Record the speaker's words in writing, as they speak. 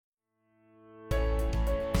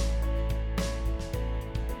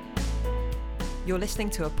You're listening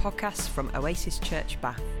to a podcast from Oasis Church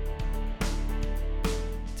Bath.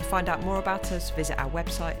 To find out more about us, visit our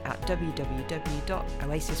website at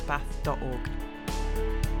www.oasisbath.org.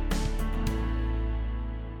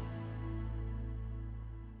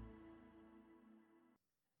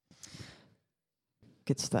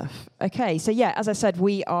 Good stuff. Okay, so as I said,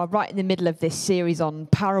 we are right in the middle of this series on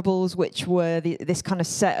parables, which were this kind of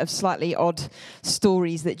set of slightly odd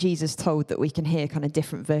stories that Jesus told that we can hear kind of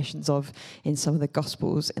different versions of in some of the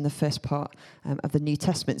Gospels in the first part of the New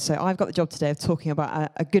Testament. So I've got the job today of talking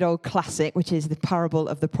about a good old classic, which is the parable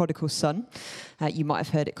of the Prodigal Son. You might have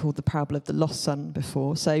heard it called the parable of the lost son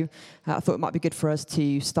before. So I thought it might be good for us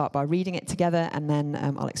to start by reading it together, and then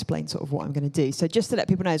I'll explain sort of what I'm going to do. So just to let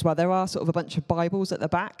people know as well, there are sort of a bunch of Bibles at the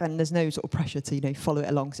back, and there's no sort of pressure to follow it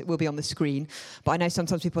along, because it will be on the screen. But I know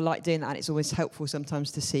sometimes people like doing that, and it's always helpful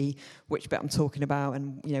sometimes to see which bit I'm talking about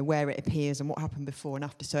and where it appears and what happened before and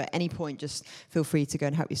after. So at any point, just feel free to go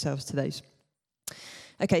and help yourselves to those.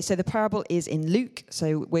 Okay, so the parable is in Luke.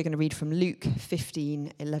 So we're going to read from Luke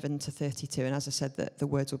 15:11 to 32, and as I said, the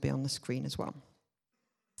words will be on the screen as well.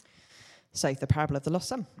 So the parable of the lost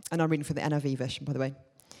son, and I'm reading from the NIV version, by the way.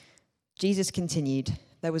 Jesus continued,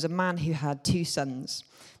 "There was a man who had 2 sons.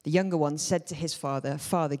 The younger one said to his father,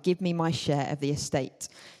 'Father, give me my share of the estate.'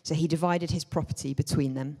 So he divided his property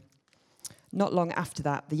between them. Not long after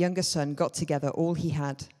that, the younger son got together all he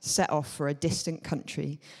had, set off for a distant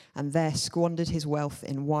country, and there squandered his wealth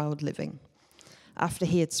in wild living. After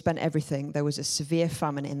he had spent everything, there was a severe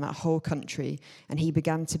famine in that whole country, and he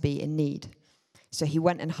began to be in need. So he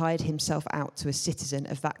went and hired himself out to a citizen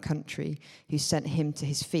of that country, who sent him to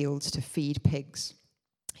his fields to feed pigs.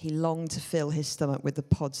 He longed to fill his stomach with the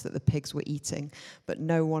pods that the pigs were eating, but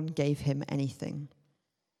no one gave him anything.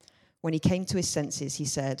 When he came to his senses, he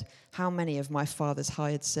said, 'How many of my father's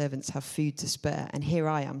hired servants have food to spare, and here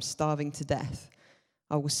I am starving to death?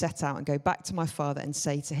 I will set out and go back to my father and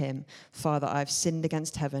say to him, Father, I have sinned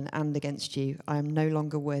against heaven and against you. I am no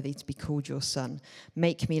longer worthy to be called your son.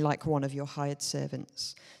 Make me like one of your hired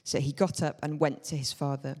servants.' So he got up and went to his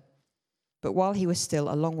father. But while he was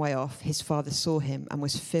still a long way off, his father saw him and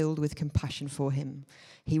was filled with compassion for him.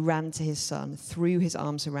 He ran to his son, threw his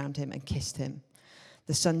arms around him and kissed him.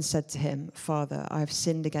 The son said to him, 'Father, I have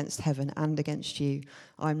sinned against heaven and against you.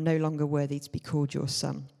 I am no longer worthy to be called your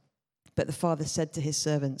son.' But the father said to his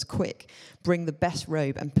servants, 'Quick, bring the best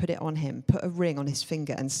robe and put it on him. Put a ring on his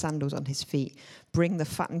finger and sandals on his feet. Bring the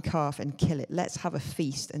fattened calf and kill it. Let's have a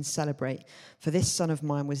feast and celebrate. For this son of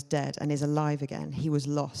mine was dead and is alive again. He was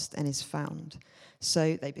lost and is found.'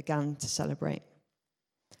 So they began to celebrate.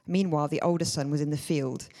 Meanwhile, the older son was in the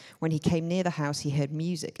field. When he came near the house, he heard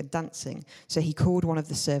music and dancing. So he called one of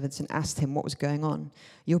the servants and asked him what was going on.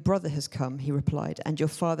 'Your brother has come,' he replied, 'and your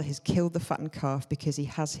father has killed the fattened calf because he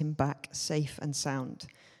has him back safe and sound.'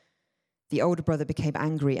 The older brother became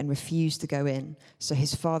angry and refused to go in. So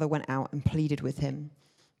his father went out and pleaded with him.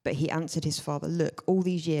 But he answered his father, 'Look, all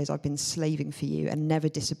these years I've been slaving for you and never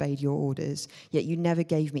disobeyed your orders. Yet you never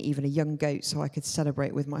gave me even a young goat so I could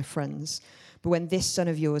celebrate with my friends. But when this son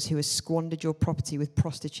of yours who has squandered your property with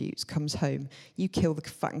prostitutes comes home, you kill the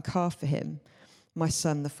fattened calf for him.' 'My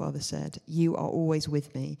son,' the father said, 'you are always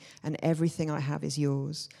with me, and everything I have is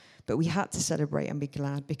yours. But we had to celebrate and be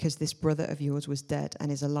glad because this brother of yours was dead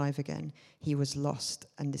and is alive again. He was lost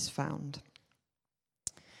and is found.'"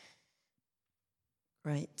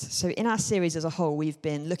 Right. So in our series as a whole, we've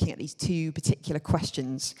been looking at these 2 particular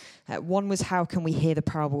questions. One was, how can we hear the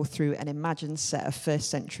parable through an imagined set of first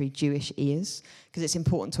century Jewish ears? Because it's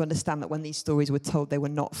important to understand that when these stories were told, they were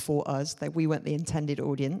not for us, that we weren't the intended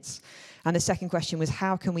audience. And the second question was,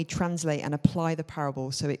 how can we translate and apply the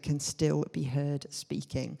parable so it can still be heard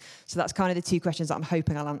speaking? So that's kind of the 2 questions that I'm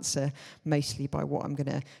hoping I'll answer mostly by what I'm going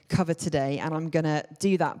to cover today. And I'm going to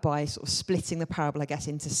do that by sort of splitting the parable, I guess,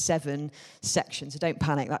 into 7 sections. So don't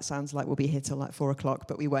panic. That sounds like we'll be here till like 4 o'clock,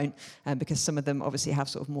 but we won't, because some of them obviously have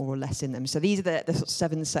sort of more or less in them. So these are the sort of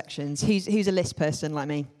 7 sections. Who's a list person like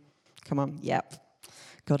me? Come on. Yep.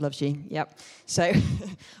 God loves you. Yep. So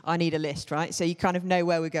I need a list, right? So you kind of know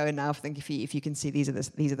where we're going now. I think if you can see, these are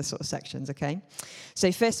the sort of sections, okay?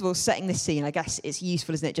 So first of all, setting the scene. I guess it's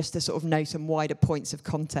useful, isn't it, just to sort of know some wider points of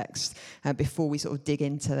context before we sort of dig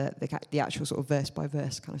into the actual sort of verse by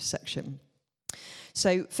verse kind of section.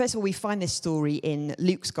 So first of all, we find this story in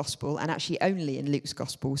Luke's Gospel, and actually only in Luke's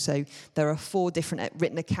Gospel. So there are 4 different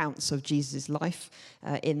written accounts of Jesus' life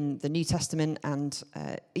in the New Testament, and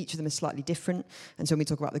each of them is slightly different. And so when we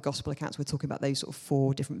talk about the Gospel accounts, we're talking about those sort of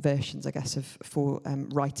 4 different versions, I guess, of 4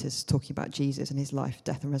 writers talking about Jesus and his life,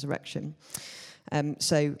 death, and resurrection.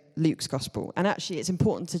 So Luke's gospel. And actually, it's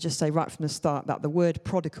important to just say right from the start that the word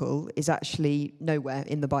prodigal is actually nowhere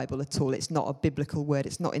in the Bible at all. It's not a biblical word.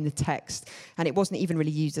 It's not in the text. And it wasn't even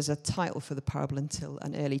really used as a title for the parable until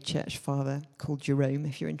an early church father called Jerome,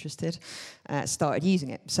 if you're interested, started using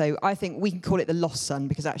it. So I think we can call it the lost son,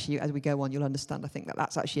 because actually, as we go on, you'll understand, I think that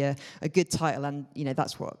that's actually a good title. And,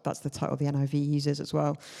 that's the title the NIV uses as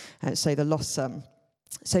well. So the lost son.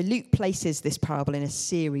 So Luke places this parable in a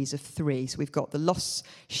series of 3. So we've got the lost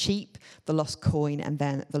sheep, the lost coin, and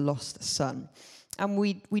then the lost son. And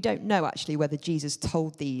we don't know actually whether Jesus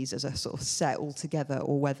told these as a sort of set all together,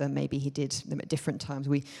 or whether maybe he did them at different times.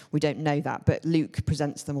 We don't know that, but Luke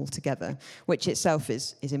presents them all together, which itself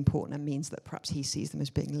is important and means that perhaps he sees them as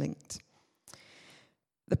being linked.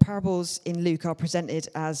 The parables in Luke are presented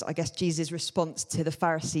as, I guess, Jesus' response to the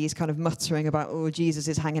Pharisees kind of muttering about, Jesus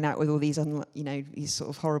is hanging out with all these, these sort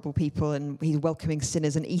of horrible people, and he's welcoming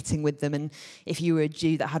sinners and eating with them. And if you were a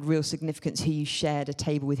Jew, that had real significance. Who you shared a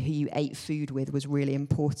table with, who you ate food with, was really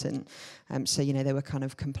important. So they were kind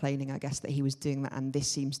of complaining, I guess, that he was doing that, and this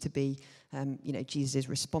seems to be, Jesus'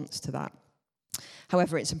 response to that.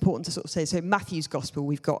 However, it's important to sort of say, so in Matthew's gospel,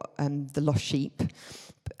 we've got the lost sheep.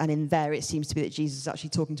 And in there, it seems to be that Jesus is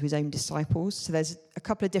actually talking to his own disciples. So there's a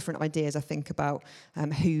couple of different ideas, I think, about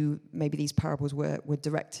who maybe these parables were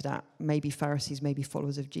directed at. Maybe Pharisees, maybe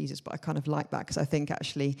followers of Jesus. But I kind of like that, because I think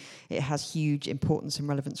actually it has huge importance and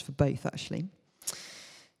relevance for both, actually.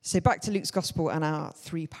 So back to Luke's gospel and our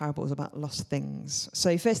 3 parables about lost things.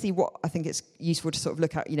 So firstly, what I think it's useful to sort of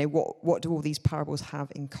look at, what do all these parables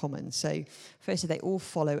have in common? So firstly, they all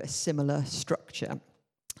follow a similar structure.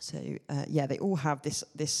 So, they all have this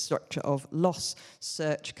structure of loss,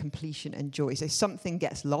 search, completion, and joy. So something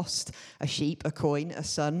gets lost, a sheep, a coin, a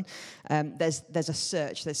son. There's a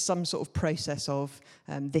search. There's some sort of process of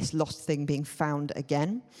this lost thing being found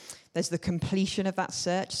again. There's the completion of that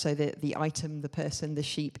search, so the item, the person, the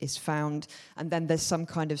sheep is found, and then there's some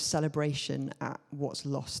kind of celebration at what's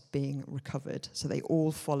lost being recovered. So they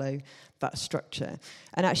all follow that structure.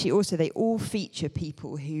 And actually also they all feature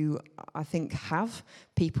people who I think have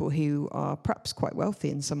people who are perhaps quite wealthy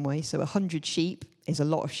in some way. So 100 sheep is a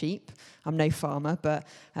lot of sheep. I'm no farmer, but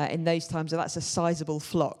in those times that's a sizable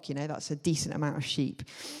flock, that's a decent amount of sheep.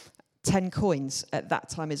 10 coins at that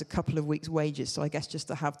time is a couple of weeks' wages. So I guess just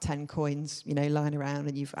to have 10 coins, lying around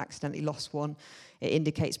and you've accidentally lost one, it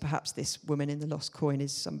indicates perhaps this woman in the lost coin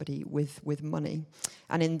is somebody with money.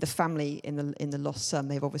 And in the family, in the lost son,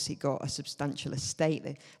 they've obviously got a substantial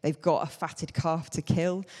estate. They've got a fatted calf to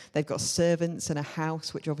kill. They've got servants and a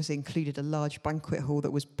house, which obviously included a large banquet hall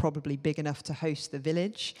that was probably big enough to host the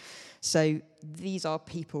village. So these are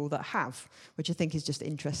people that have, which I think is just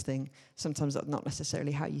interesting. Sometimes that's not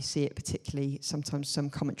necessarily how you see it, particularly sometimes some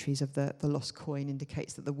commentaries of the lost coin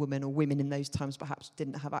indicates that the woman or women in those times perhaps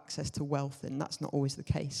didn't have access to wealth, and that's not always the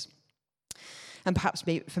case. And perhaps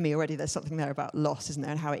for me already, there's something there about loss, isn't there,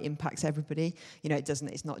 and how it impacts everybody.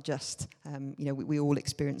 It's not just, we all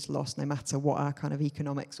experience loss no matter what our kind of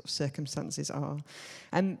economic sort of circumstances are.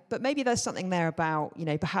 But maybe there's something there about,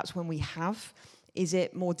 perhaps when we have, is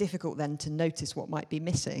it more difficult then to notice what might be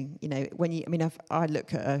missing? If I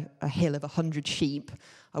look at a hill of 100 sheep,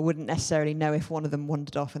 I wouldn't necessarily know if one of them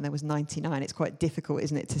wandered off and there was 99. It's quite difficult,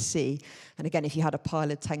 isn't it, to see? And again, if you had a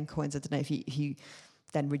pile of 10 coins, I don't know if you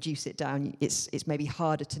then reduce it down, it's maybe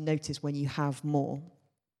harder to notice when you have more.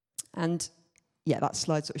 And that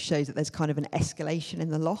slide sort of shows that there's kind of an escalation in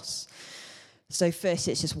the loss. So first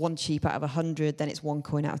it's just 1 sheep out of 100, then it's 1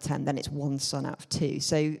 coin out of 10, then it's 1 son out of 2.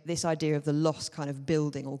 So this idea of the loss kind of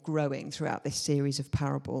building or growing throughout this series of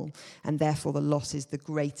parable, and therefore the loss is the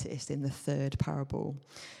greatest in the 3rd parable.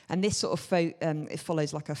 And this sort of it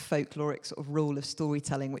follows like a folkloric sort of rule of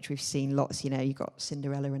storytelling, which we've seen lots. You've got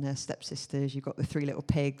Cinderella and her stepsisters, you've got the 3 little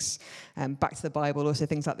pigs. Back to the Bible, also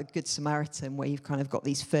things like the Good Samaritan, where you've kind of got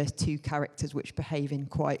these first 2 characters which behave in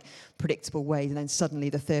quite predictable ways, and then suddenly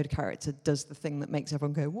the 3rd character does the thing that makes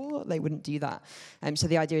everyone go, what? They wouldn't do that. So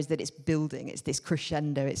the idea is that it's building, it's this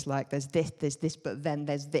crescendo. It's like there's this, but then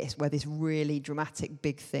there's this, where this really dramatic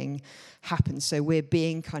big thing happens. So we're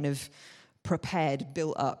being kind of prepared,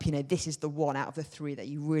 built up. This is the one out of the 3 that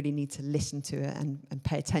you really need to listen to and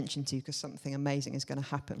pay attention to, because something amazing is going to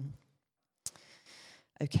happen.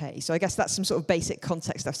 Okay, so I guess that's some sort of basic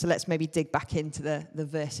context stuff. So let's maybe dig back into the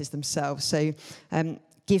verses themselves. So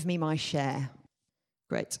give me my share.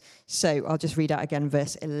 Great. So I'll just read out again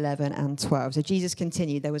verse 11 and 12. So Jesus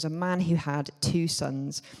continued, there was a man who had 2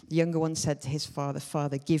 sons. The younger one said to his father,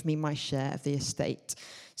 Father, give me my share of the estate.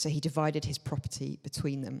 So he divided his property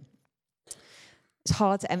between them. It's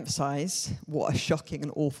hard to emphasize what a shocking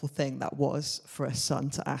and awful thing that was for a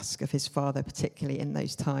son to ask of his father, particularly in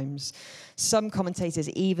those times. Some commentators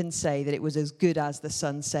even say that it was as good as the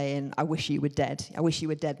son saying, I wish you were dead. I wish you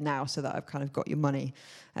were dead now so that I've kind of got your money.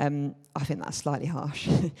 I think that's slightly harsh.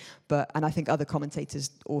 And I think other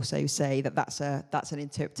commentators also say that that's an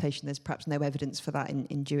interpretation. There's perhaps no evidence for that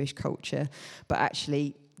in Jewish culture. But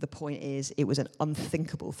actually, the point is, it was an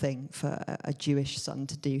unthinkable thing for a Jewish son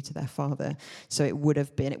to do to their father. So it would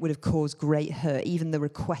have caused great hurt. Even the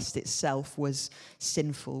request itself was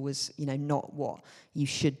sinful, was, not what you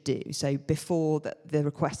should do. So before the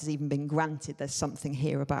request has even been granted, there's something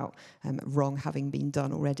here about wrong having been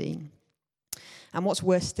done already. And what's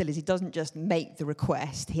worse still is he doesn't just make the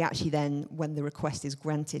request. He actually then, when the request is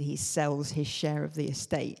granted, he sells his share of the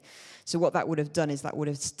estate. So what that would have done is that would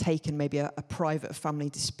have taken maybe a private family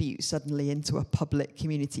dispute suddenly into a public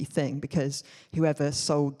community thing, because whoever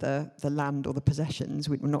sold the land or the possessions,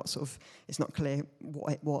 it's not clear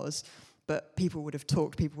what it was, but people would have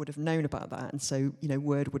talked, people would have known about that. And so,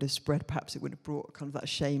 word would have spread. Perhaps it would have brought kind of that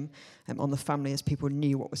shame on the family as people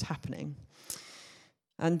knew what was happening.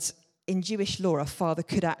 And in Jewish law, a father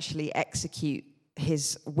could actually execute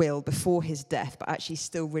his will before his death, but actually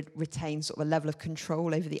still retain sort of a level of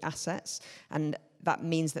control over the assets. And that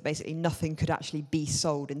means that basically nothing could actually be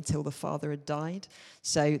sold until the father had died.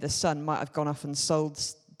 So the son might have gone off and sold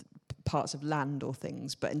parts of land or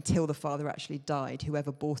things, but until the father actually died,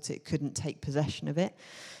 whoever bought it couldn't take possession of it.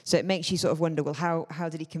 So it makes you sort of wonder, well, how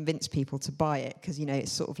did he convince people to buy it? Because,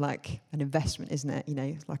 it's sort of like an investment, isn't it?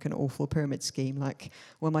 It's like an awful pyramid scheme. Like,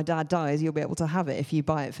 when my dad dies, you'll be able to have it if you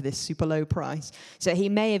buy it for this super low price. So he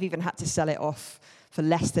may have even had to sell it off for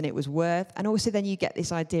less than it was worth. And also then you get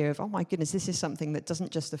this idea of, oh my goodness, this is something that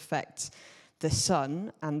doesn't just affect the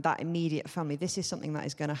son and that immediate family. This is something that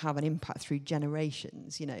is going to have an impact through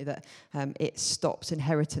generations, that it stops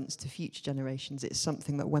inheritance to future generations. It's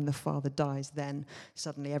something that when the father dies, then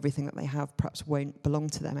suddenly everything that they have perhaps won't belong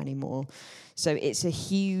to them anymore. So it's a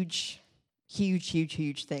huge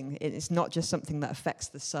thing. It's not just something that affects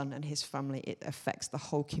the son and his family, it affects the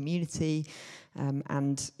whole community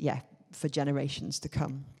for generations to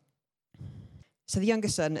come. So the younger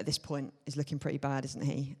son at this point is looking pretty bad, isn't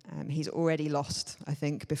he? He's already lost, I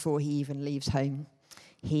think, before he even leaves home.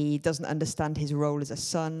 He doesn't understand his role as a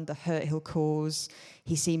son, the hurt he'll cause.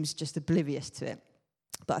 He seems just oblivious to it.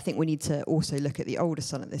 But I think we need to also look at the older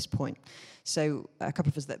son at this point. So a couple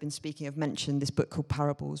of us that have been speaking have mentioned this book called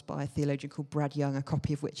Parables by a theologian called Brad Young, a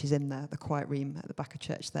copy of which is in the quiet room at the back of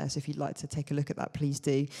church there. So if you'd like to take a look at that, please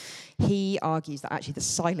do. He argues that actually the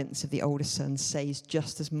silence of the older son says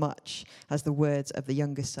just as much as the words of the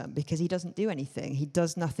younger son, because he doesn't do anything. He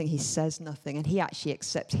does nothing. He says nothing. And he actually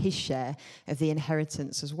accepts his share of the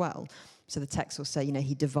inheritance as well. So the text will say,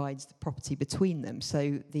 he divides the property between them.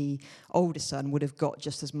 So the older son would have got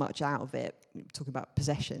just as much out of it, talking about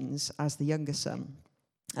possessions, as the younger son.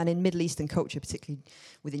 And in Middle Eastern culture, particularly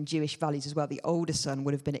within Jewish values as well, the older son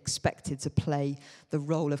would have been expected to play the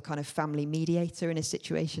role of kind of family mediator in a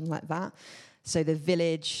situation like that. So the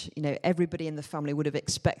village, everybody in the family would have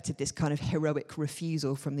expected this kind of heroic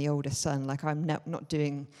refusal from the older son. Like, I'm not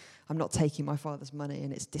taking my father's money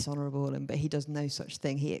and it's dishonorable. But he does no such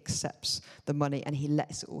thing. He accepts the money and he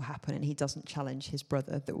lets it all happen and he doesn't challenge his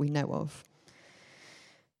brother that we know of.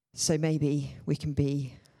 So maybe we can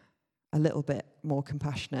be a little bit more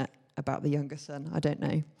compassionate about the younger son. I don't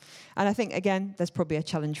know. And I think, again, there's probably a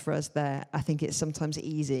challenge for us there. I think it's sometimes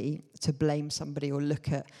easy to blame somebody or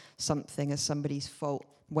look at something as somebody's fault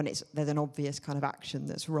when there's an obvious kind of action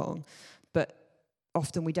that's wrong. But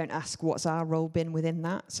often we don't ask what's our role been within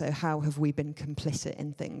that. So how have we been complicit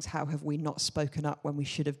in things? How have we not spoken up when we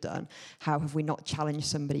should have done? How have we not challenged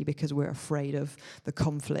somebody because we're afraid of the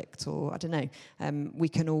conflict? Or I don't know. We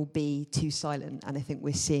can all be too silent. And I think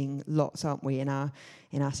we're seeing lots, aren't we, in our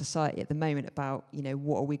society at the moment about,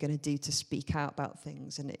 what are we going to do to speak out about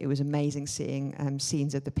things? And it was amazing seeing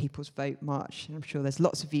scenes of the People's Vote march. And I'm sure there's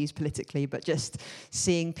lots of views politically, but just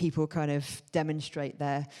seeing people kind of demonstrate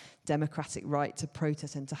their democratic right to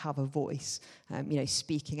protest and to have a voice,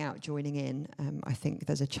 speaking out, joining in. I think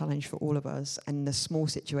there's a challenge for all of us and the small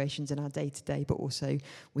situations in our day-to-day, but also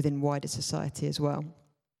within wider society as well.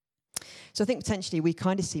 So I think potentially we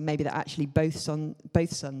kind of see maybe that actually both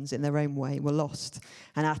sons in their own way were lost.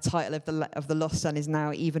 And our title of the lost son is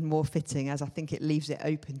now even more fitting, as I think it leaves it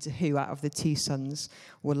open to who out of the two sons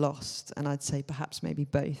were lost. And I'd say perhaps maybe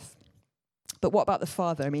both. But what about the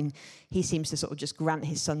father? I mean, he seems to sort of just grant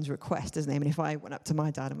his son's request, doesn't he? I mean, if I went up to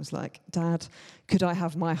my dad and was like, Dad, could I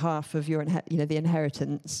have my half of your, the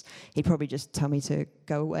inheritance? He'd probably just tell me to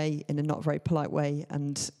go away in a not very polite way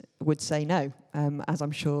and would say no, as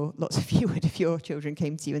I'm sure lots of you would if your children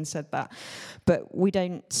came to you and said that. But we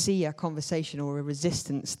don't see a conversation or a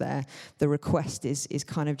resistance there. The request is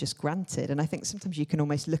kind of just granted. And I think sometimes you can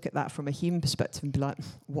almost look at that from a human perspective and be like,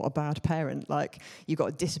 what a bad parent. Like, you've got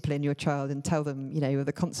to discipline your child and tell them,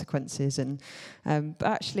 the consequences. And but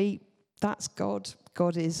actually, that's God.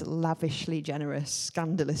 God is lavishly generous,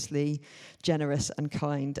 scandalously generous and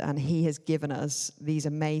kind, and he has given us these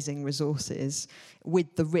amazing resources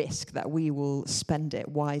with the risk that we will spend it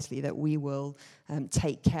wisely, that we will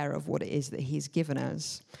take care of what it is that he's given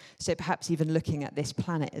us. So perhaps even looking at this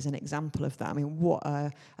planet as an example of that. I mean, what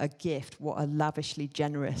a gift, what a lavishly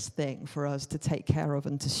generous thing for us to take care of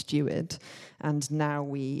and to steward. And now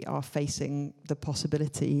we are facing the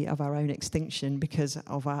possibility of our own extinction because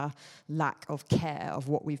of our lack of care of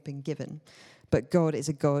what we've been given. But God is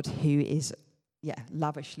a God who is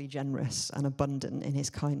lavishly generous and abundant in his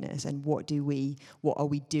kindness. And what are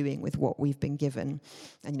we doing with what we've been given?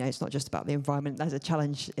 And it's not just about the environment. There's a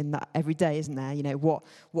challenge in that every day, isn't there? What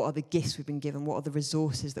are the gifts we've been given? What are the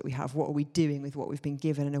resources that we have? What are we doing with what we've been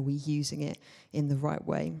given? And are we using it in the right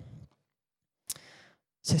way?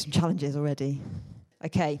 So some challenges already.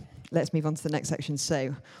 Okay, let's move on to the next section.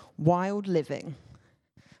 So, wild living.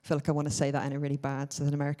 I feel like I want to say that in a really bad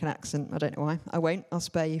Southern American accent. I don't know why. I won't. I'll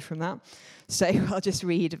spare you from that. So I'll just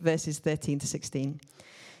read verses 13 to 16.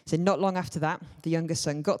 So not long after that, the younger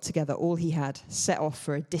son got together all he had, set off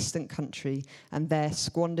for a distant country, and there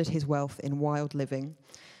squandered his wealth in wild living.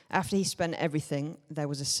 After he spent everything, there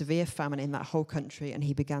was a severe famine in that whole country, and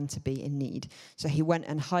he began to be in need. So he went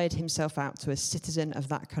and hired himself out to a citizen of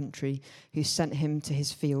that country, who sent him to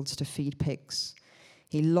his fields to feed pigs.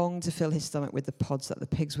 He longed to fill his stomach with the pods that the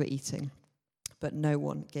pigs were eating, but no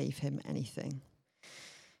one gave him anything.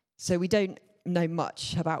 So we don't know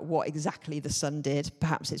much about what exactly the son did.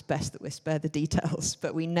 Perhaps it's best that we're spared the details,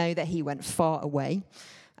 but we know that he went far away,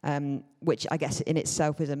 which I guess in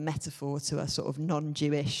itself is a metaphor to a sort of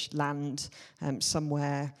non-Jewish land,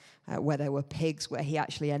 somewhere where there were pigs, where he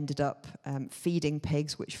actually ended up feeding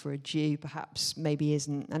pigs, which for a Jew perhaps maybe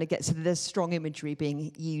isn't. And so there's strong imagery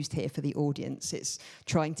being used here for the audience. It's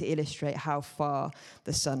trying to illustrate how far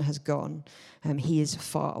the son has gone. He is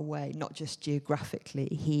far away, not just geographically.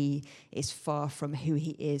 He is far from who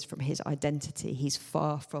he is, from his identity. He's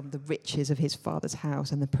far from the riches of his father's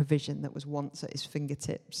house and the provision that was once at his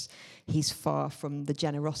fingertips. He's far from the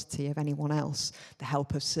generosity of anyone else, the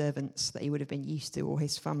help of servants that he would have been used to, or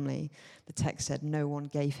his family. The text said no one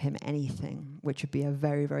gave him anything, which would be a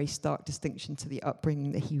very, very stark distinction to the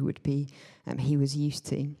upbringing that he was used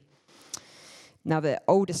to. Now, the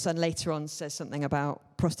older son later on says something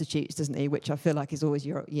about prostitutes, doesn't he? Which I feel like is always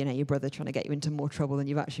your brother trying to get you into more trouble than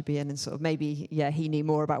you've actually been. And sort of maybe, he knew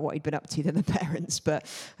more about what he'd been up to than the parents. But,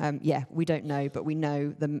 we don't know. But we know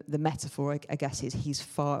the metaphor, I guess, is he's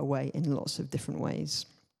far away in lots of different ways.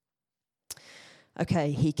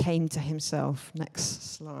 Okay, he came to himself.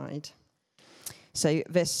 Next slide. So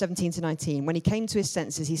verse 17 to 19, when he came to his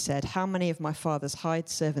senses, he said, how many of my father's hired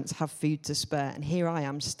servants have food to spare? And here I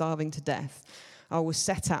am starving to death. I will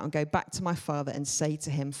set out and go back to my father and say to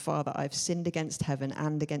him, Father, I've sinned against heaven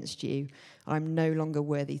and against you. I'm no longer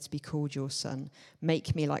worthy to be called your son.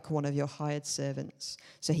 Make me like one of your hired servants.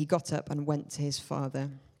 So he got up and went to his father.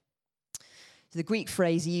 So the Greek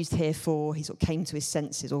phrase used here for he sort of came to his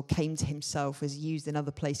senses or came to himself is used in other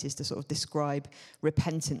places to sort of describe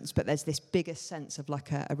repentance. But there's this bigger sense of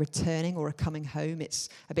like a returning or a coming home. It's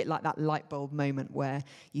a bit like that light bulb moment where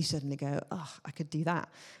you suddenly go, oh, I could do that.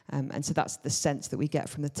 And so that's the sense that we get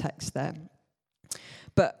from the text there.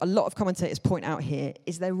 But a lot of commentators point out here,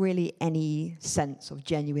 is there really any sense of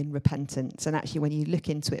genuine repentance? And actually, when you look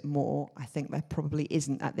into it more, I think there probably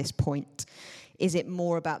isn't at this point. Is it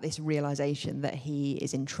more about this realization that he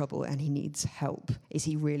is in trouble and he needs help? Is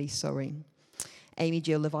he really sorry? Amy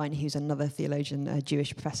Jill Levine, who's another theologian, a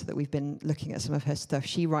Jewish professor that we've been looking at some of her stuff,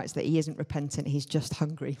 she writes that he isn't repentant, he's just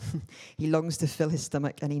hungry. He longs to fill his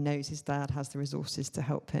stomach and he knows his dad has the resources to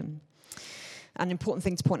help him. An important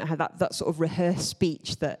thing to point out, that sort of rehearsed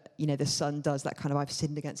speech that, the son does, that kind of, I've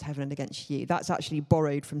sinned against heaven and against you, that's actually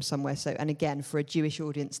borrowed from somewhere. So, and again, for a Jewish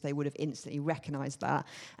audience, they would have instantly recognized that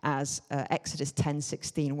as Exodus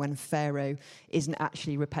 10:16, when Pharaoh isn't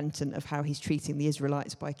actually repentant of how he's treating the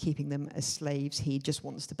Israelites by keeping them as slaves. He just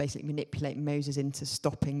wants to basically manipulate Moses into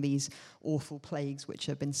stopping these awful plagues which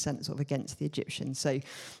have been sent sort of against the Egyptians. So,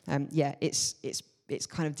 it's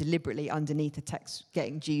kind of deliberately underneath the text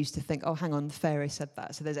getting Jews to think, oh, hang on, Pharaoh said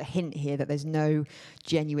that. So there's a hint here that there's no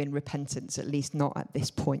genuine repentance, at least not at this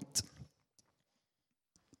point.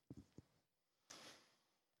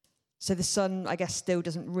 So the son, I guess, still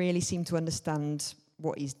doesn't really seem to understand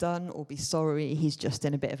what he's done or be sorry. He's just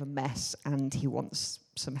in a bit of a mess and he wants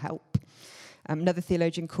some help. Another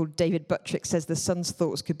theologian called David Buttrick says the son's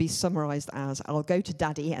thoughts could be summarized as, I'll go to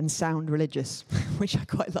daddy and sound religious, which I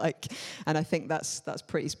quite like. And I think that's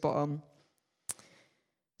pretty spot on.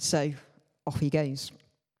 So off he goes.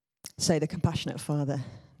 So the compassionate father.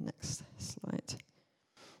 Next slide.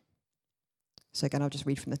 So again, I'll just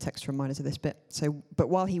read from the text to remind us of this bit. So, but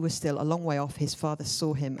while he was still a long way off, his father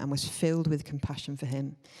saw him and was filled with compassion for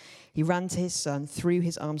him. He ran to his son, threw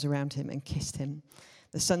his arms around him and kissed him.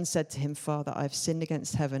 The son said to him, Father, I have sinned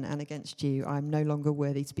against heaven and against you. I am no longer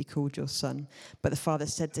worthy to be called your son. But the father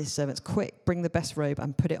said to his servants, quick, bring the best robe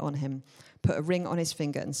and put it on him. Put a ring on his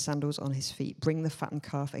finger and sandals on his feet. Bring the fattened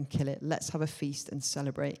calf and kill it. Let's have a feast and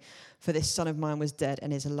celebrate. For this son of mine was dead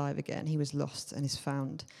and is alive again. He was lost and is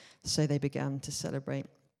found. So they began to celebrate.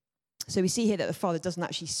 So we see here that the father doesn't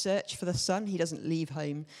actually search for the son. He doesn't leave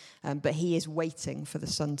home, but he is waiting for the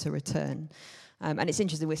son to return. And it's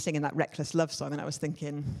interesting, we're singing that Reckless Love song, and I was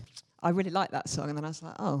thinking, I really like that song. And then I was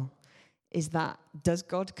like, does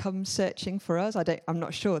God come searching for us? I'm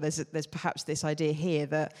not sure. There's perhaps this idea here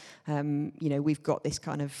that, we've got this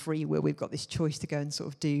kind of free will. We've got this choice to go and sort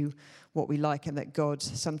of do what we like, and that God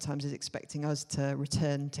sometimes is expecting us to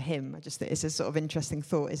return to him. I just think it's a sort of interesting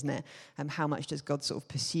thought, isn't it? How much does God sort of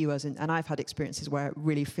pursue us? And I've had experiences where it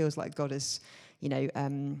really feels like God has,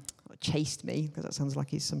 chased me, because that sounds like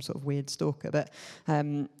he's some sort of weird stalker, but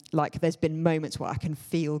like there's been moments where I can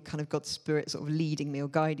feel kind of God's Spirit sort of leading me or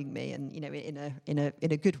guiding me, and in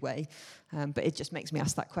a good way. But it just makes me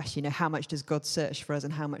ask that question: how much does God search for us,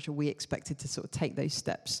 and how much are we expected to sort of take those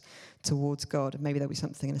steps towards God? And maybe there'll be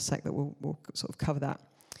something in a sec that we'll sort of cover that.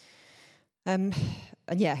 And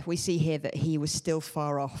we see here that he was still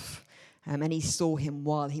far off. And he saw him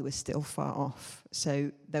while he was still far off.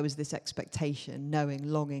 So there was this expectation, knowing,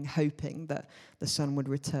 longing, hoping that the son would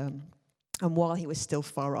return. And while he was still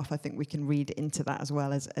far off, I think we can read into that as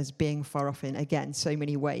well as being far off in, again, so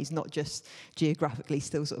many ways, not just geographically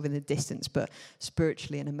still sort of in the distance, but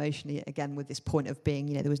spiritually and emotionally, again, with this point of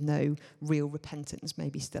being, there was no real repentance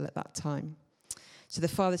maybe still at that time. So the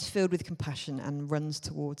father's filled with compassion and runs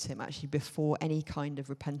towards him actually before any kind of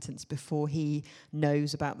repentance, before he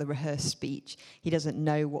knows about the rehearsed speech. He doesn't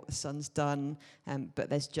know what the son's done, but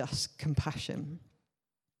there's just compassion.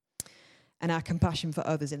 And our compassion for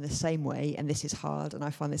others in the same way, and this is hard, and I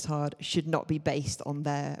find this hard, should not be based on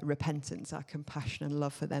their repentance. Our compassion and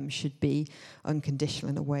love for them should be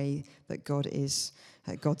unconditional in a way that God's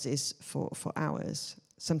is for ours.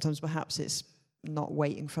 Sometimes perhaps it's not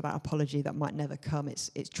waiting for that apology that might never come. It's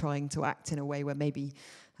trying to act in a way where maybe,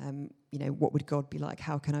 what would God be like?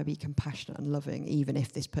 How can I be compassionate and loving, even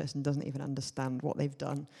if this person doesn't even understand what they've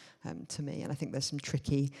done to me? And I think there's some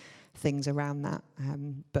tricky things around that.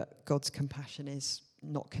 But God's compassion is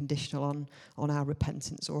not conditional on our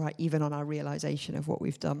repentance or even on our realization of what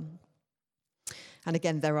we've done. And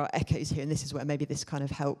again, there are echoes here, and this is where maybe this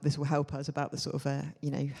will help us about the sort of,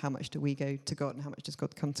 how much do we go to God and how much does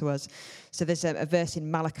God come to us? So there's a verse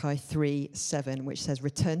in Malachi 3:7, which says,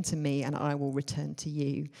 return to me and I will return to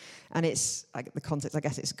you. And it's, like, the context, I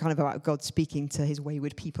guess, it's kind of about God speaking to his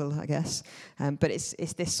wayward people, I guess. But it's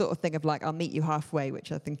this sort of thing of like, I'll meet you halfway,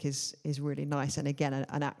 which I think is really nice. And again,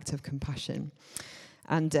 an act of compassion.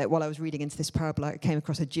 And while I was reading into this parable, I came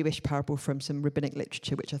across a Jewish parable from some rabbinic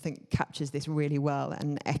literature, which I think captures this really well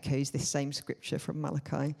and echoes this same scripture from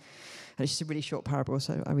Malachi. And it's just a really short parable,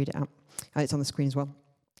 so I read it out. It's on the screen as well.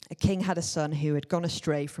 A king had a son who had gone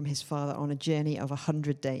astray from his father on a journey of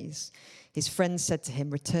 100 days. His friends said to him,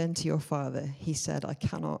 return to your father. He said, I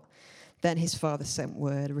cannot. Then his father sent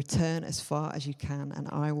word, return as far as you can, and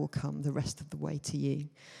I will come the rest of the way to you.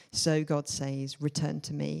 So God says, return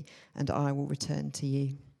to me, and I will return to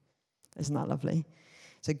you. Isn't that lovely?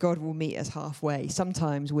 So God will meet us halfway.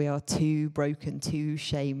 Sometimes we are too broken, too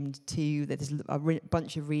shamed, there's a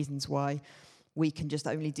bunch of reasons why we can just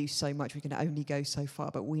only do so much, we can only go so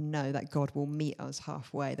far, but we know that God will meet us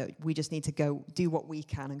halfway, that we just need to go do what we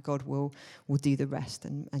can, and God will do the rest,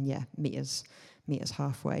 and meet us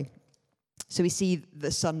halfway. So we see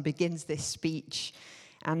the son begins this speech,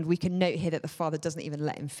 and we can note here that the father doesn't even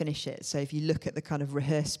let him finish it. So if you look at the kind of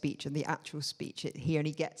rehearsed speech and the actual speech, he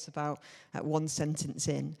only gets about one sentence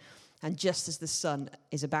in. And just as the son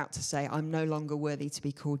is about to say, I'm no longer worthy to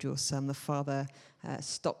be called your son, the father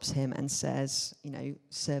stops him and says,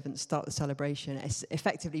 servants, start the celebration,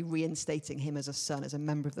 effectively reinstating him as a son, as a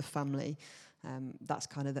member of the family. That's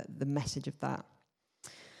kind of the message of that.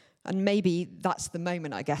 And maybe that's the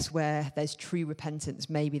moment, I guess, where there's true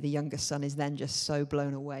repentance. Maybe the younger son is then just so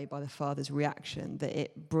blown away by the father's reaction that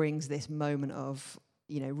it brings this moment of,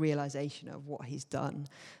 realization of what he's done.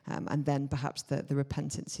 And then perhaps the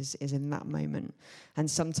repentance is in that moment. And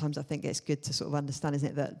sometimes I think it's good to sort of understand,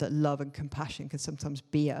 isn't it, that love and compassion can sometimes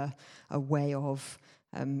be a way of,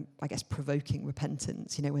 provoking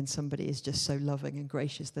repentance. When somebody is just so loving and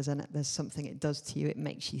gracious, there's something it does to you. It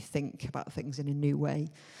makes you think about things in a new way.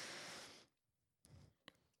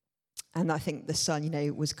 And I think the son,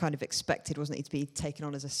 was kind of expected, wasn't he, to be taken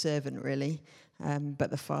on as a servant, really. But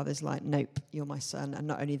the father's like, nope, you're my son. And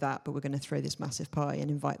not only that, but we're going to throw this massive party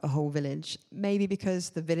and invite the whole village. Maybe because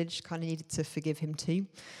the village kind of needed to forgive him too.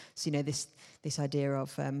 So, this idea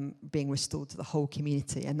of being restored to the whole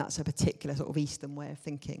community. And that's a particular sort of Eastern way of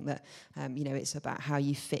thinking that, it's about how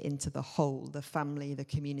you fit into the whole, the family, the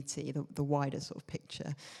community, the wider sort of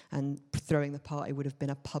picture. And throwing the party would have been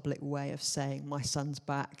a public way of saying, my son's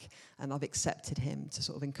back and I've accepted him, to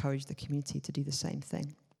sort of encourage the community to do the same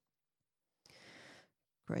thing.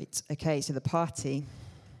 Great. Okay, so the party.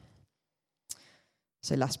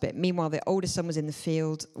 So last bit. Meanwhile, the older son was in the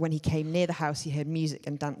field. When he came near the house, he heard music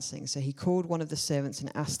and dancing. So he called one of the servants and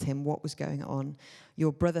asked him what was going on.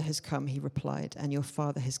 Your brother has come, he replied, and your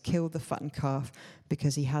father has killed the fattened calf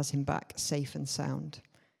because he has him back safe and sound.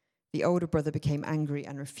 The older brother became angry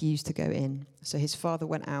and refused to go in. So his father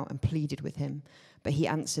went out and pleaded with him. But he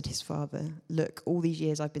answered his father, look, all these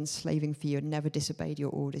years I've been slaving for you and never disobeyed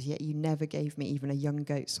your orders, yet you never gave me even a young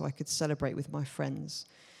goat so I could celebrate with my friends.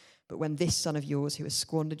 But when this son of yours, who has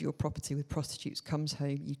squandered your property with prostitutes, comes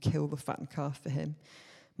home, you kill the fattened calf for him.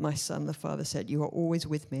 My son, the father said, you are always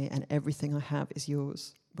with me and everything I have is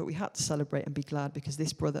yours. But we had to celebrate and be glad because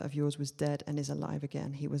this brother of yours was dead and is alive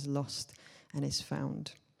again. He was lost and is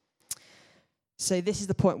found. So this is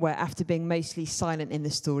the point where, after being mostly silent in the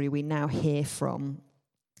story, we now hear from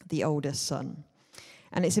the older son.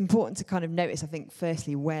 And it's important to kind of notice, I think,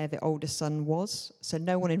 firstly, where the older son was. So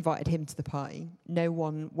no one invited him to the party. No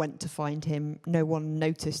one went to find him. No one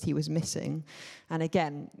noticed he was missing. And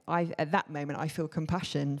again, at that moment, I feel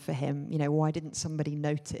compassion for him. Why didn't somebody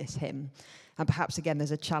notice him? And perhaps, again,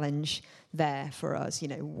 there's a challenge there for us.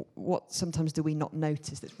 What sometimes do we not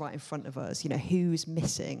notice that's right in front of us? Who's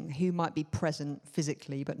missing? Who might be present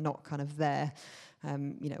physically but not kind of there?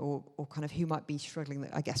 Or kind of who might be struggling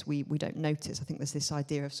that I guess we don't notice. I think there's this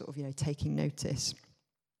idea of sort of, taking notice.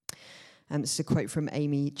 This is a quote from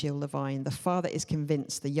Amy Jill Levine. The father is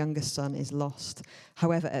convinced the younger son is lost.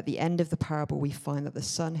 However, at the end of the parable, we find that the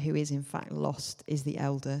son who is in fact lost is the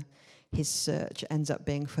elder. His search ends up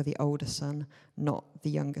being for the older son, not the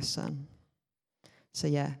younger son. So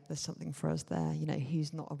yeah, there's something for us there.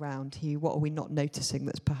 Who's not around? What are we not noticing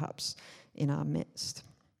that's perhaps in our midst?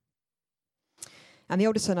 And the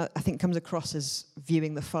older son, I think, comes across as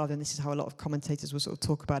viewing the father, and this is how a lot of commentators will sort of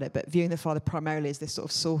talk about it, but viewing the father primarily as this sort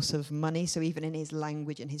of source of money. So even in his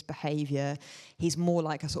language and his behavior, he's more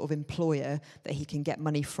like a sort of employer that he can get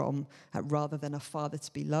money from rather than a father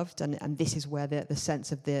to be loved. And this is where the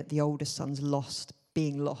sense of the older son's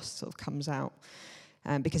being lost sort of comes out.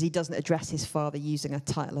 Because he doesn't address his father using a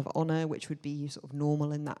title of honor, which would be sort of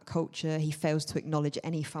normal in that culture. He fails to acknowledge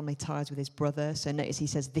any family ties with his brother. So notice he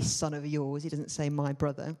says, this son of yours. He doesn't say my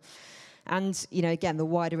brother. And, again, the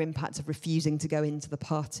wider impact of refusing to go into the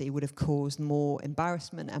party would have caused more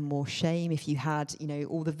embarrassment and more shame. If you had,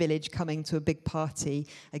 all the village coming to a big party,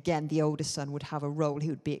 again, the older son would have a role. He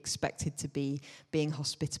would be expected to be being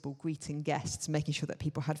hospitable, greeting guests, making sure that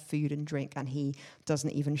people had food and drink, and he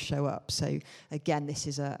doesn't even show up. So, again, this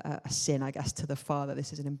is a sin, I guess, to the father.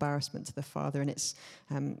 This is an embarrassment to the father, and it's,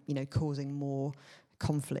 causing more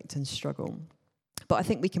conflict and struggle. But I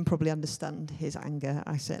think we can probably understand his anger.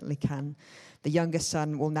 I certainly can. The younger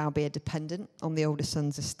son will now be a dependent on the older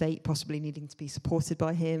son's estate, possibly needing to be supported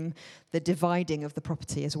by him. The dividing of the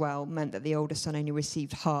property as well meant that the older son only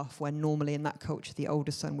received half, when normally in that culture the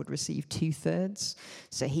older son would receive 2/3.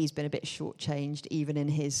 So he's been a bit shortchanged, even in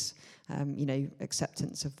his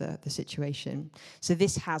acceptance of the situation. So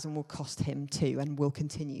this has and will cost him too, and will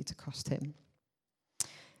continue to cost him.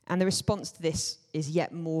 And the response to this is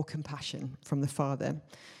yet more compassion from the father.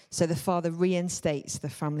 So the father reinstates the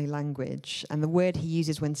family language. And the word he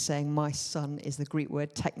uses when saying my son is the Greek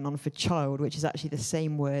word teknon for child, which is actually the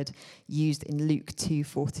same word used in Luke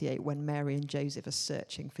 2:48 when Mary and Joseph are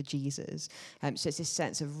searching for Jesus. So it's this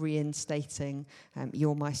sense of reinstating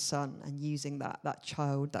you're my son, and using that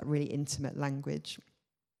child, that really intimate language.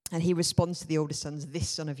 And he responds to the older son's, this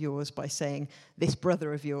son of yours, by saying, this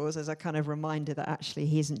brother of yours, as a kind of reminder that actually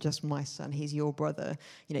he isn't just my son, he's your brother.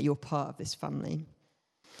 You're part of this family.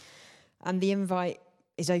 And the invite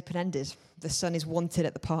is open-ended. The son is wanted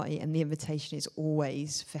at the party, and the invitation is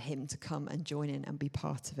always for him to come and join in and be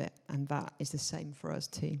part of it. And that is the same for us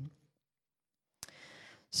too.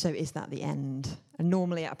 So is that the end? And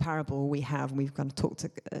normally at a parable we've kind of talked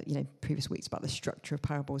previous weeks about the structure of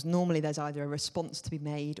parables. Normally there's either a response to be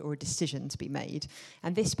made or a decision to be made.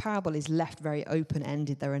 And this parable is left very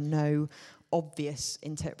open-ended. There are no obvious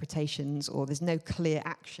interpretations, or there's no clear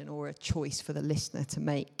action or a choice for the listener to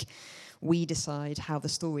make. We decide how the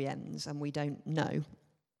story ends, and we don't know.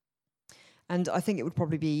 And I think it would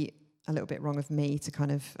probably be a little bit wrong of me to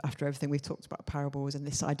kind of, after everything we've talked about parables and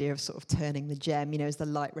this idea of sort of turning the gem, as the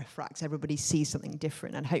light refracts, everybody sees something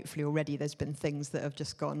different, and hopefully already there's been things that have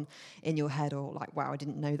just gone in your head, or like, wow, I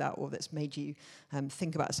didn't know that, or that's made you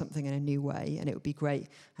think about something in a new way. And it would be great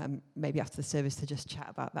maybe after the service to just chat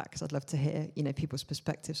about that, because I'd love to hear people's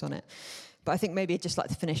perspectives on it. But I think maybe I'd just like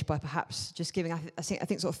to finish by perhaps just giving, I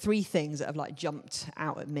think sort of three things that have like jumped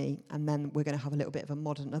out at me, and then we're going to have a little bit of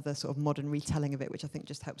another sort of modern retelling of it, which I think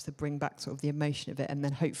just helps to bring back sort of the emotion of it, and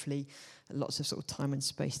then hopefully lots of sort of time and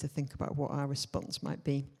space to think about what our response might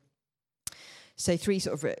be. So three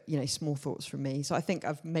sort of, small thoughts from me. So I think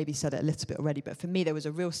I've maybe said it a little bit already, but for me there was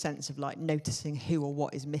a real sense of like noticing who or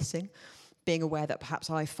what is missing. Being aware that perhaps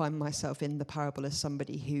I find myself in the parable as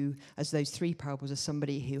somebody who, as those three parables, as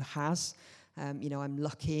somebody who has, I'm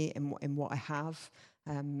lucky in what I have.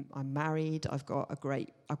 I'm married. I've got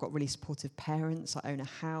really supportive parents. I own a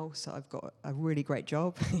house. I've got a really great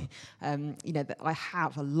job. That I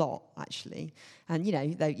have a lot actually. And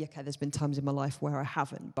there's been times in my life where I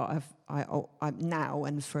haven't, but I'm now,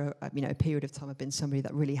 and for a period of time, I've been somebody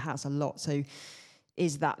that really has a lot. So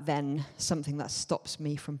is that then something that stops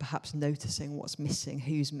me from perhaps noticing what's missing,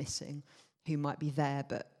 who's missing, who might be there,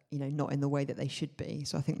 but not in the way that they should be?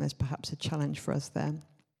 So I think there's perhaps a challenge for us there.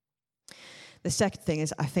 The second thing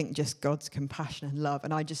is, I think, just God's compassion and love.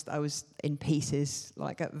 And I was in pieces,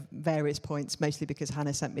 like at various points, mostly because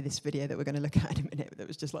Hannah sent me this video that we're going to look at in a minute that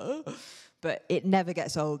was just like, oh. But it never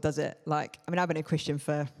gets old, does it? I've been a Christian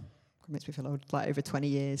for, makes me feel old, like over 20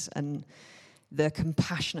 years, and the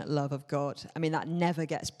compassionate love of God, that never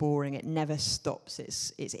gets boring. It never stops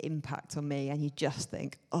its impact on me. And you just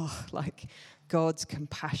think, God's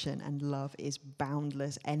compassion and love is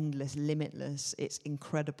boundless, endless, limitless. It's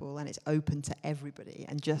incredible, and it's open to everybody.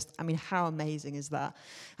 And how amazing is that?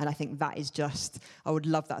 And I think that is I would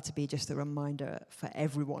love that to be just a reminder for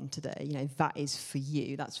everyone today. That is for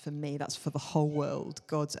you. That's for me. That's for the whole world.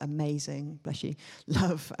 God's amazing, bless you,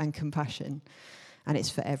 love and compassion. And it's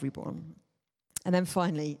for everyone. And then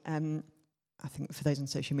finally, I think for those on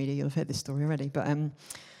social media, you'll have heard this story already, but I'm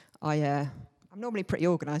normally pretty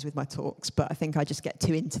organised with my talks, but I think I just get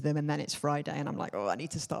too into them, and then it's Friday, and I'm like, I need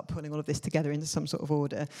to start pulling all of this together into some sort of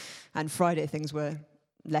order. And Friday, things were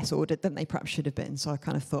less ordered than they perhaps should have been, so I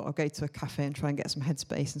kind of thought I'll go to a cafe and try and get some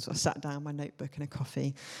headspace, and so I sat down, my notebook and a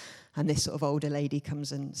coffee, and this sort of older lady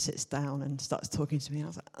comes and sits down and starts talking to me, and I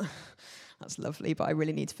was like, that's lovely, but I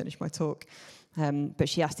really need to finish my talk. But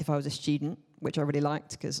she asked if I was a student, which I really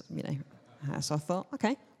liked, because, so I thought,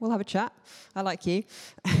 okay, we'll have a chat. I like you.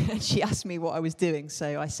 And she asked me what I was doing.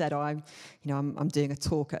 So I said, I'm doing a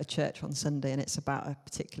talk at a church on Sunday, and it's about a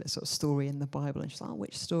particular sort of story in the Bible. And she's like,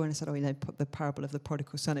 which story? And I said, the parable of the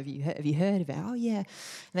prodigal son. Have you heard of it? Oh, yeah. And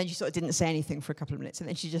then she sort of didn't say anything for a couple of minutes. And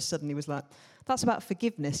then she just suddenly was like, that's about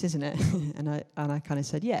forgiveness, isn't it? and I kind of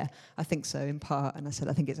said, yeah, I think so, in part. And I said,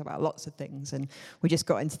 I think it's about lots of things. And we just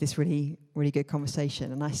got into this really, really good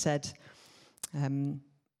conversation. And I said,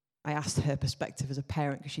 I asked her perspective as a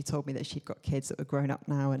parent, because she told me that she'd got kids that were grown up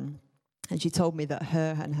now, and she told me that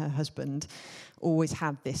her and her husband always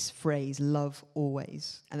had this phrase, love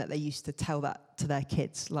always, and that they used to tell that to their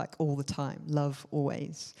kids, like all the time, love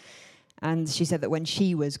always. And she said that when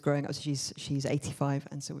she was growing up, so she's 85,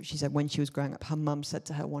 and so she said when she was growing up, her mum said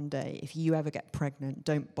to her one day, if you ever get pregnant,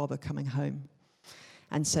 don't bother coming home.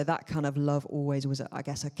 And so that kind of love always was, I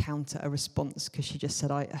guess, a response, because she just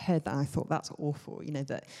said, I heard that and I thought, that's awful,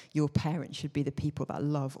 that your parents should be the people that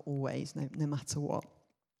love always, no matter what.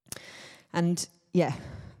 And yeah,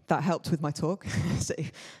 that helped with my talk. So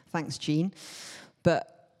thanks, Jean.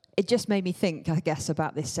 But it just made me think, I guess,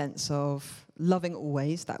 about this sense of loving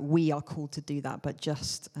always, that we are called to do that, but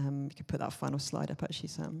just, you can put that final slide up actually,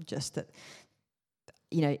 Sam, just that,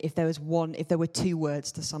 if there were two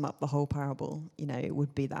words to sum up the whole parable, it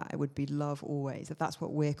would be that. It would be love always. That's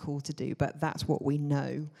what we're called to do, but that's what we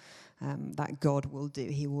know that God will do.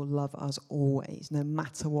 He will love us always, no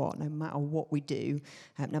matter what we do,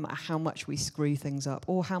 no matter how much we screw things up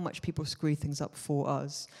or how much people screw things up for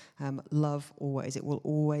us. Love always. It will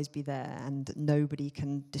always be there, and nobody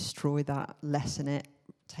can destroy that, lessen it,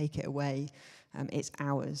 take it away. It's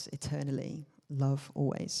ours eternally. Love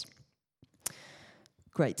always.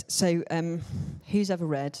 Great. So who's ever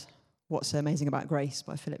read What's So Amazing About Grace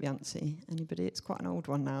by Philip Yancey. Anybody? It's quite an old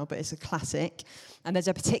one now, but it's a classic. And there's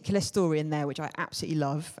a particular story in there which I absolutely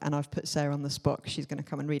love, and I've put Sarah on the spot because she's going to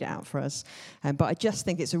come and read it out for us. But I just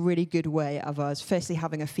think it's a really good way of us, firstly,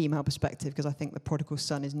 having a female perspective, because I think the prodigal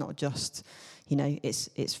son is not just,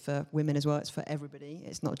 it's for women as well, it's for everybody.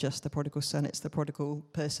 It's not just the prodigal son, it's the prodigal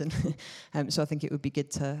person. So I think it would be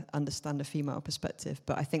good to understand a female perspective.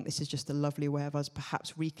 But I think this is just a lovely way of us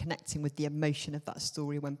perhaps reconnecting with the emotion of that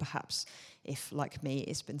story when perhaps, if, like me,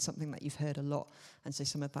 it's been something that you've heard a lot, and so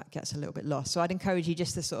some of that gets a little bit lost. So I'd encourage you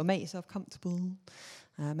just to sort of make yourself comfortable,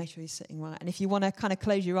 make sure you're sitting right. And if you want to kind of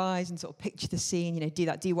close your eyes and sort of picture the scene, do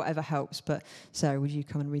that, do whatever helps. But Sarah, would you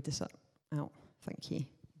come and read this out? Thank you.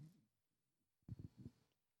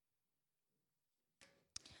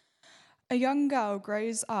 A young girl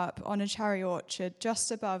grows up on a cherry orchard just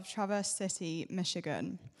above Traverse City,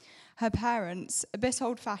 Michigan. Her parents, a bit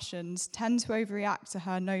old-fashioned, tend to overreact to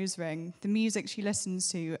her nose ring, the music she listens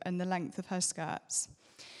to, and the length of her skirts.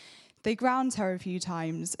 They ground her a few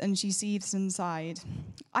times, and she seethes inside.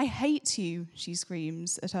 "I hate you," she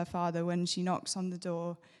screams at her father when he knocks on the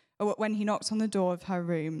door of her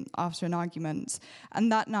room after an argument.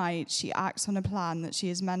 And that night, she acts on a plan that she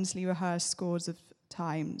has mentally rehearsed scores of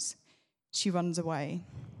times. She runs away.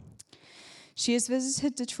 She has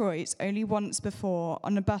visited Detroit only once before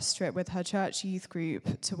on a bus trip with her church youth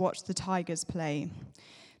group to watch the Tigers play.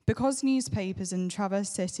 Because newspapers in Traverse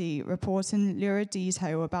City report in lurid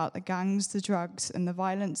detail about the gangs, the drugs, and the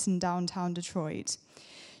violence in downtown Detroit,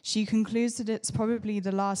 she concludes that it's probably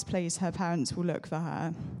the last place her parents will look for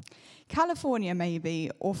her. California,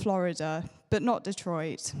 maybe, or Florida, but not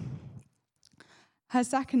Detroit. Her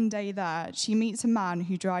second day there, she meets a man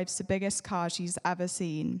who drives the biggest car she's ever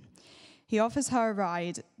seen. He offers her a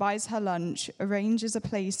ride, buys her lunch, arranges a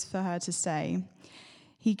place for her to stay.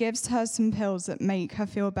 He gives her some pills that make her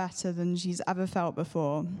feel better than she's ever felt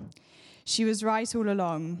before. She was right all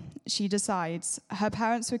along. She decides her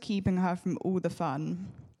parents were keeping her from all the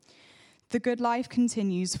fun. The good life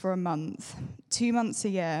continues for a month, 2 months a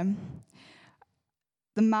year.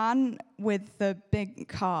 The man with the big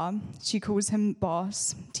car, she calls him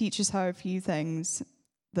boss, teaches her a few things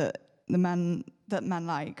that men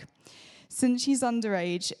like. Since she's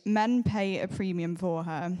underage, men pay a premium for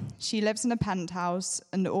her. She lives in a penthouse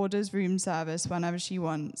and orders room service whenever she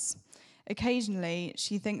wants. Occasionally,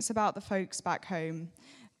 she thinks about the folks back home,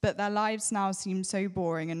 but their lives now seem so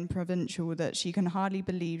boring and provincial that she can hardly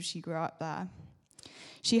believe she grew up there.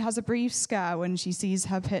 She has a brief scare when she sees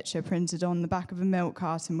her picture printed on the back of a milk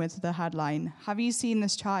carton with the headline, "Have you seen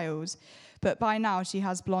this child?" But by now she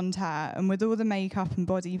has blonde hair, and with all the makeup and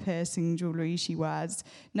body-piercing jewellery she wears,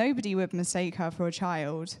 nobody would mistake her for a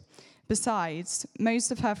child. Besides,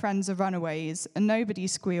 most of her friends are runaways, and nobody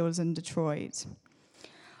squeals in Detroit.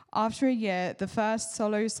 After a year, the first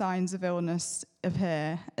solo signs of illness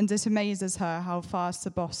appear, and it amazes her how fast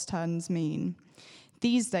the boss turns mean.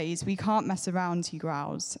 "These days, we can't mess around," he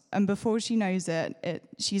growls, and before she knows it,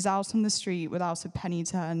 she's out on the street without a penny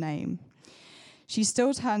to her name. She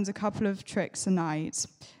still turns a couple of tricks a night,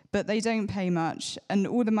 but they don't pay much, and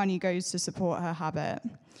all the money goes to support her habit.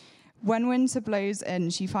 When winter blows in,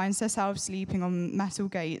 she finds herself sleeping on metal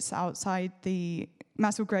grates outside the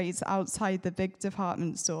big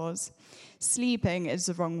department stores. Sleeping is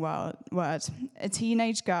the wrong word. A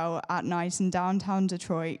teenage girl at night in downtown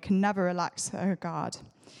Detroit can never relax her guard.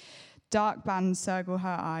 Dark bands circle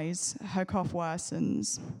her eyes. Her cough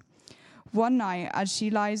worsens. One night, as she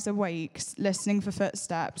lies awake, listening for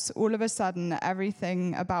footsteps, all of a sudden,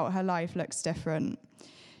 everything about her life looks different.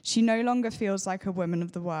 She no longer feels like a woman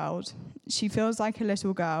of the world. She feels like a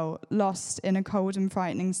little girl, lost in a cold and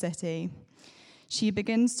frightening city. She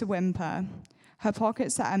begins to whimper. Her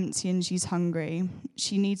pockets are empty and she's hungry.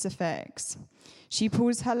 She needs a fix. She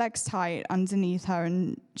pulls her legs tight underneath her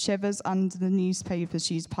and shivers under the newspapers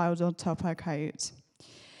she's piled on top her coat.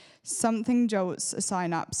 Something jolts a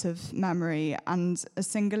synapse of memory, and a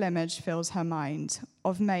single image fills her mind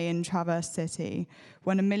of May in Traverse City,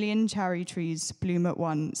 when a million cherry trees bloom at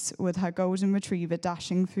once, with her golden retriever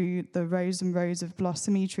dashing through the rows and rows of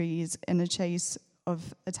blossomy trees in a chase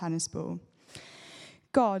of a tennis ball.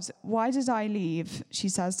 "God, why did I leave?" she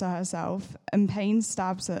says to herself, and pain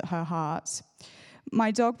stabs at her heart.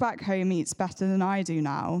 "My dog back home eats better than I do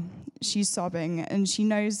now." She's sobbing, and she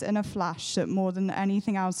knows in a flash that more than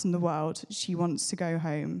anything else in the world, she wants to go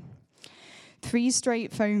home. 3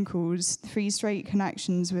 straight phone calls, 3 straight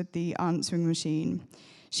connections with the answering machine.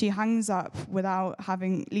 She hangs up without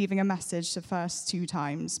leaving a message the first 2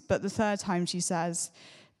 times, but the 3rd time she says,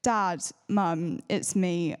 "Dad, Mum, it's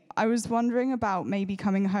me. I was wondering about maybe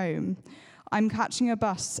coming home. I'm catching a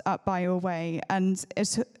bus up by your way, and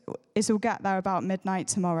it'll get there about midnight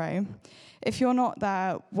tomorrow. If you're not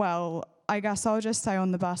there, well, I guess I'll just stay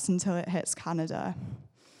on the bus until it hits Canada.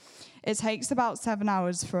 It takes about 7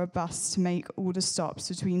 hours for a bus to make all the stops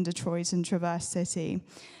between Detroit and Traverse City,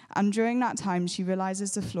 and during that time, she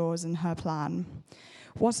realizes the flaws in her plan.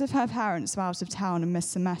 What if her parents are out of town and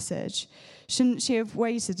missed the message? Shouldn't she have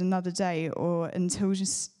waited another day or until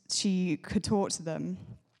she could talk to them?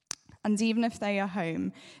 And even if they are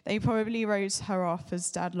home, they probably wrote her off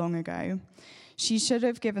as dead long ago. She should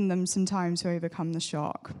have given them some time to overcome the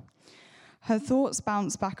shock. Her thoughts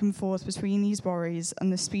bounce back and forth between these worries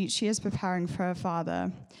and the speech she is preparing for her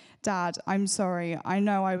father. Dad, I'm sorry. I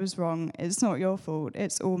know I was wrong. It's not your fault.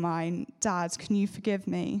 It's all mine. Dad, can you forgive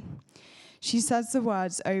me? She says the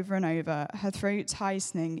words over and over, her throat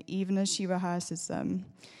tightening even as she rehearses them.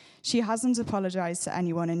 She hasn't apologized to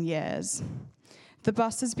anyone in years. The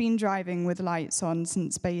bus has been driving with lights on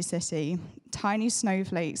since Bay City. Tiny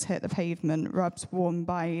snowflakes hit the pavement, rubbed warm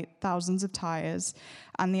by thousands of tires,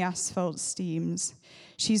 and the asphalt steams.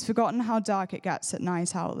 She's forgotten how dark it gets at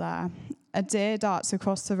night out there. A deer darts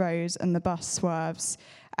across the road and the bus swerves.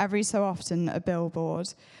 Every so often, a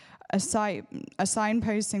billboard. A sign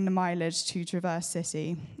posting the mileage to Traverse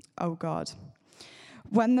City. Oh, God.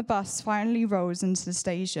 When the bus finally rolls into the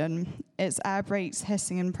station, its air brakes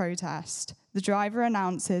hissing in protest. The driver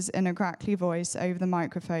announces in a crackly voice over the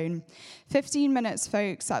microphone, 15 minutes,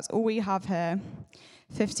 folks, that's all we have here.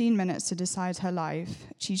 15 minutes to decide her life.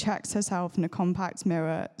 She checks herself in a compact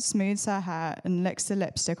mirror, smooths her hair, and licks the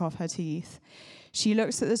lipstick off her teeth. She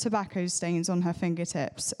looks at the tobacco stains on her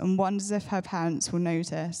fingertips and wonders if her parents will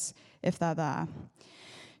notice, if they're there.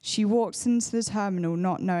 She walks into the terminal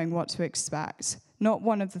not knowing what to expect. Not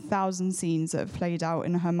one of the 1,000 scenes that have played out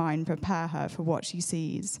in her mind prepare her for what she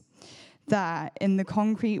sees. There, in the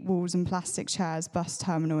concrete walls and plastic chairs bus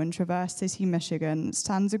terminal in Traverse City, Michigan,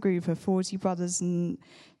 stands a group of 40 brothers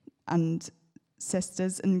and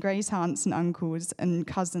sisters and great aunts and uncles and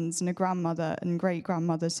cousins and a grandmother and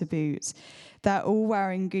great-grandmother to boot. They're all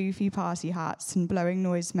wearing goofy party hats and blowing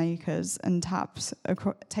noisemakers, and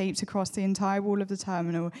taped across the entire wall of the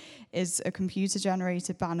terminal is a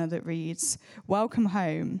computer-generated banner that reads, "Welcome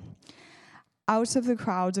home." Out of the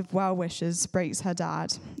crowd of well-wishers breaks her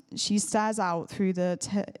dad. She stares out through the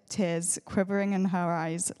tears quivering in her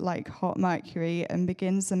eyes like hot mercury and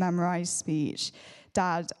begins the memorized speech.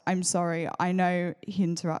 "Dad, I'm sorry, I know," he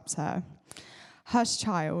interrupts her. "Hush,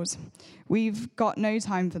 child. We've got no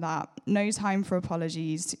time for that. No time for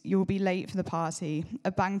apologies. You'll be late for the party.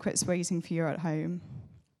 A banquet's waiting for you at home."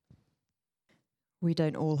 We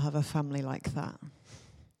don't all have a family like that,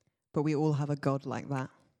 but we all have a God like that.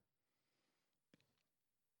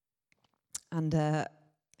 And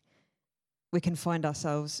we can find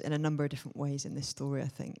ourselves in a number of different ways in this story, I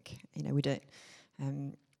think. You know, we don't...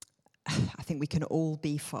 I think we can all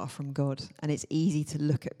be far from God, and it's easy to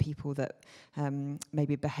look at people that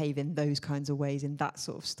maybe behave in those kinds of ways in that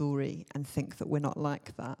sort of story and think that we're not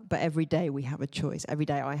like that. But every day we have a choice. Every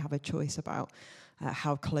day I have a choice about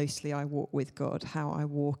how closely I walk with God, how I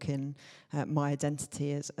walk in my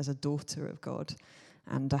identity as a daughter of God.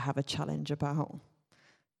 And I have a challenge about,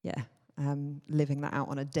 living that out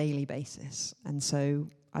on a daily basis. And so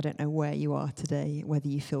I don't know where you are today, whether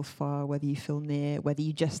you feel far, whether you feel near, whether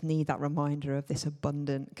you just need that reminder of this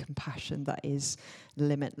abundant compassion that is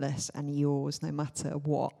limitless and yours no matter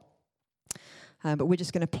what. But we're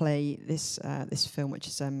just going to play this film, which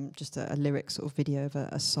is just a lyric sort of video of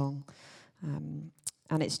a song.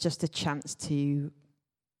 And it's just a chance to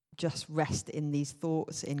just rest in these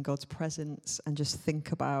thoughts, in God's presence, and just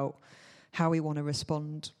think about how we want to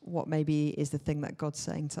respond, what maybe is the thing that God's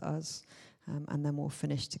saying to us. And then we'll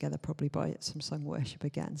finish together probably by some sung worship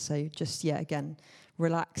again. So just, again,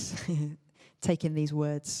 relax, take in these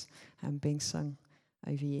words being sung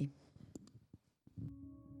over you.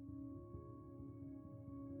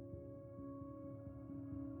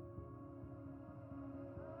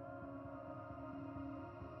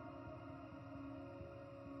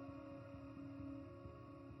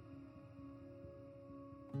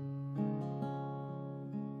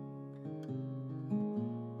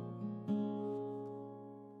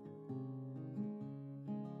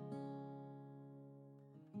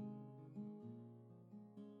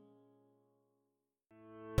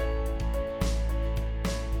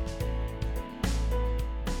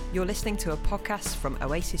 You're listening to a podcast from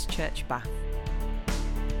Oasis Church Bath.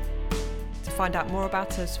 To find out more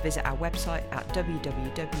about us, visit our website at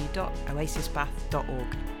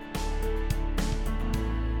www.oasisbath.org.